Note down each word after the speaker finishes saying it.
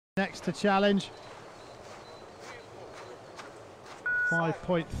Next to challenge.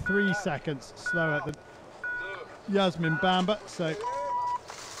 5.3 seconds slower than Yasmin Bamba, so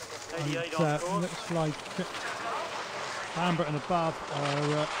looks like Bamba and above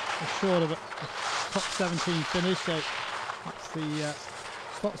are short of a top 17 finish, so that's the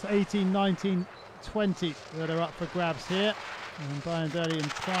spots 18, 19, 20 that are up for grabs here. And Bayindirli in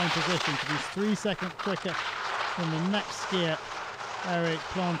prime position to be 3 seconds quicker than the next skier, Eric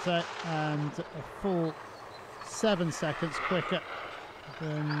Plante, and a full 7 seconds quicker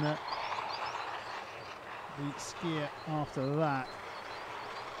than the skier after that.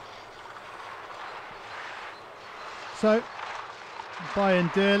 So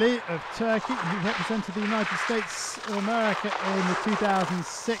Bayindirli of Turkey, who represented the United States of America in the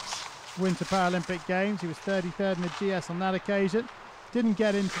 2006 Winter Paralympic Games. He was 33rd in the GS on that occasion. Didn't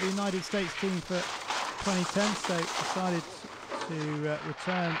get into the United States team for 2010, so decided to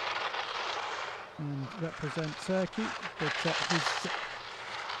return and represent Turkey. But his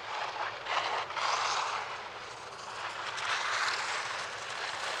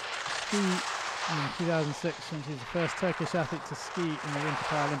ski in 2006, since he's the first Turkish athlete to ski in the Winter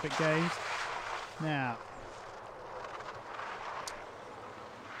Paralympic Games. Now,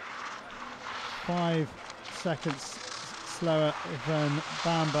 5 seconds slower than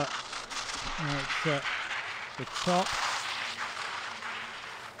Bamba at the top.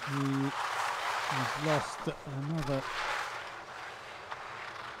 He's lost another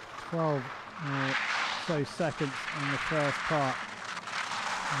 12 or so seconds in the first part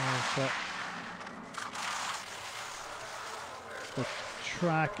of the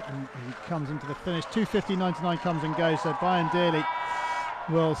track, and he comes into the finish. 2:50.99 comes and goes, so Bayindirli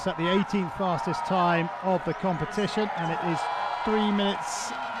will set the 18th fastest time of the competition, and it is 3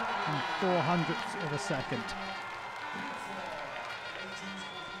 minutes and 4 hundredths of a second.